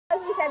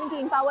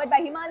17 powered by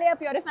Himalaya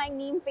Purifying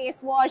Neem Face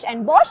Wash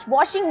and Bosch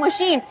Washing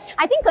Machine.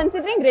 I think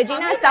considering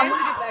Regina How many times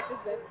did you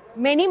practice that?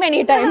 Many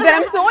times, and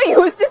I'm so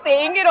used to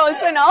saying it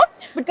also now.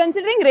 But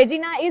considering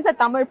Regina is a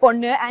Tamil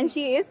ponnu and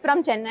she is from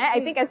Chennai, I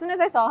think as soon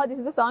as I saw her, this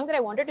is a song that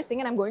I wanted to sing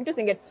and I'm going to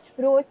sing it.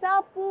 Rosa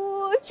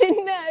poo,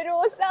 chinna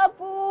rosa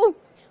poo.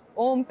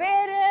 Om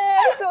pere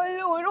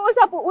sollu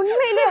rosa poo.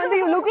 Unmele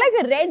you look like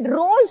a red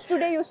rose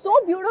today. You're so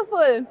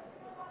beautiful.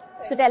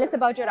 So tell us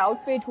about your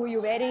outfit, who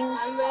you're wearing.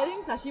 I'm wearing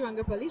Sashi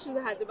Vangapalli. She's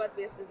a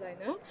Hyderabad-based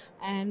designer,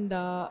 and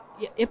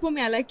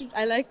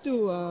I like to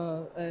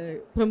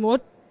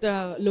promote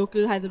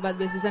local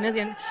Hyderabad-based designers.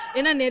 And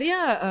in an area,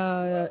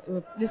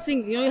 this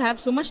thing, you have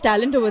so much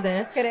talent over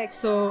there. Correct.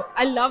 So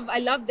I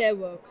love their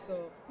work. So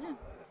yeah.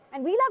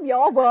 And we love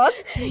your work.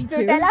 Thank so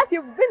you. tell us,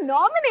 you've been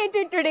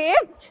nominated today.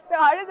 So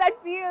how does that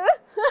feel?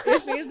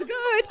 It feels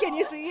good. Can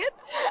you see it?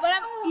 But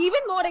I'm even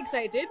more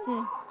excited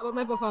about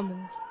my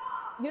performance.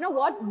 You know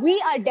what? We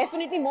are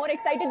definitely more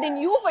excited than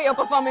you for your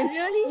performance.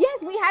 Really?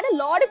 Yes, we had a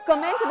lot of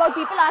comments about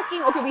people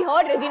asking, okay, we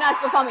heard Regina's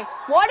performing.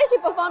 What is she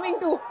performing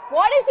to?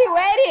 What is she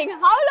wearing?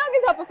 How long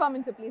is her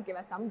performance? So please give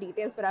us some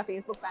details for our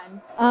Facebook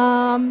fans.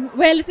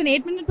 Well, it's an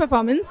 8-minute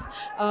performance.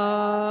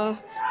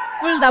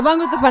 Full dabang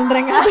with the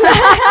pandranga.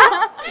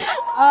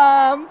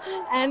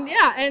 And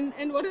yeah,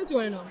 and what else you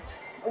want to know?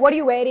 What are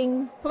you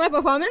wearing? For my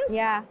performance?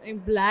 Yeah. In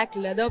black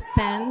leather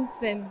pants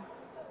and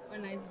a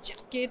nice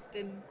jacket,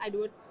 and I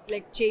do it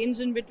like change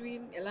in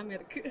between.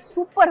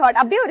 Super hot.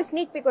 அப்படியே ஒரு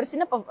sneak peek ஒரு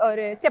சின்ன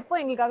ஒரு step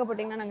எங்களுக்காக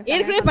போட்டீங்கன்னா நாங்க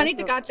ஏற்கனவே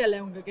பண்ணிட்டு காட்டல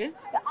உங்களுக்கு.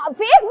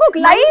 Facebook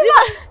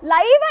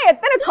லைவா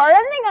எத்தனை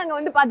குழந்தைங்க அங்க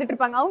வந்து பாத்துட்டு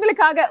இருப்பாங்க.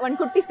 அவங்களுக்காக one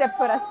குட்டி step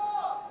for us.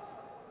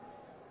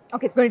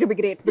 Okay, it's going to be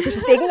great because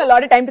she's taking a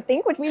lot of time to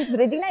think, which means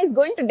Regina is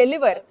going to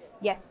deliver.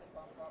 Yes.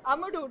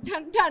 Amadu,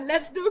 done.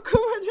 Let's do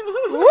Kudu.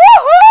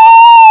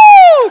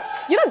 Woohoo!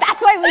 You know,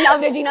 that's why we love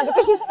Regina,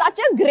 because she's such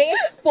a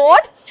great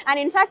sport. And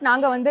in fact,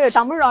 நாங்க வந்து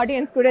Tamil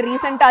audience கூட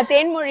ரீசெண்டா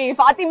தேன்மொழி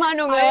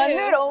ஃபாத்திமான்னு உங்களை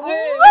வந்து ரொம்ப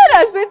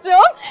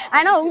ரசிச்சோம்.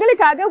 ஆனா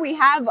உங்களுக்காக we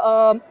have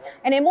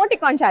an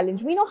emoticon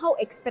challenge. We know how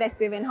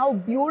expressive and how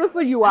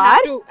beautiful you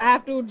are. I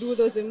have to do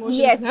those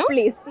emotions yes, now.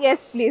 Yes,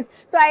 please.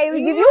 So I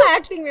will give you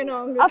acting, you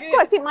know. Of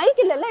course, mic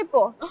இல்லல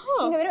இப்போ.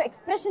 நீங்க வெறும்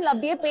எக்ஸ்பிரஷன்ல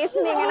அப்படியே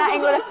பேசுனீங்கன்னா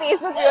எங்களோட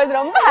Facebook viewers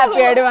ரொம்ப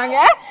happy ஆயிடுவாங்க.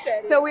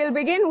 So we'll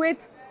begin with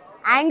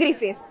angry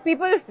face.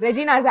 People,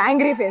 Regina's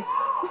angry face.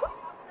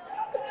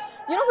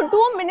 You know, for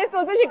 2 minutes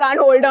also she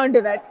can't hold on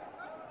to that.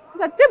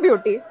 Such a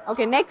beauty.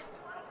 Okay, next.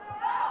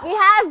 We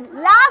have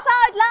laugh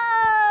out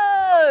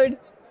loud.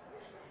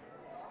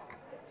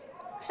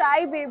 Shy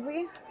baby.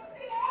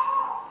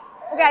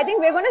 Okay, I think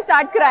we're going to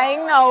start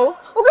crying now.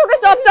 Okay,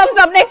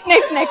 stop.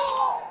 Next.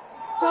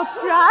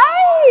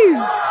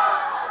 Surprise!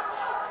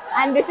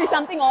 And this is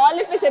something all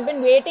of us have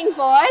been waiting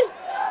for.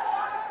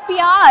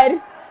 Pyar,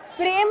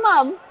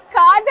 Premam,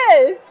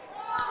 Kadal.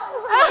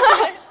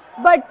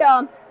 But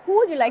who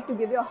would you like to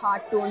give your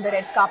heart to on the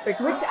red carpet?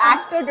 Which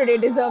actor today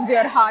deserves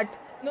your heart?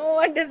 No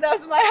one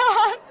deserves my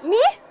heart.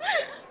 Me?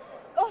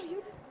 Oh, you.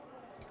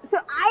 So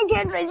I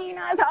get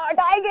Regina's heart.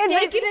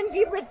 Take it and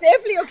keep it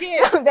safely, okay?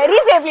 Very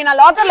safely. Na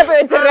locker la poi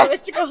vechirren.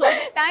 Vechiko.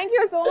 Thank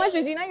you so much,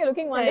 Regina. You're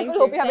looking wonderful. Thank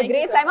you. Hope you have a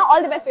great time.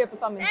 All the best for your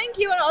performance. Thank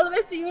you, and all the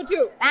best to you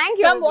too. Thank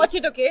you. Come watch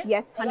it, okay?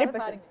 Yes,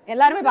 100%.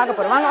 எல்லாரும் பார்க்க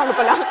போறோம். வாங்க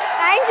போலாம்.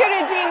 Thank you,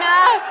 Regina.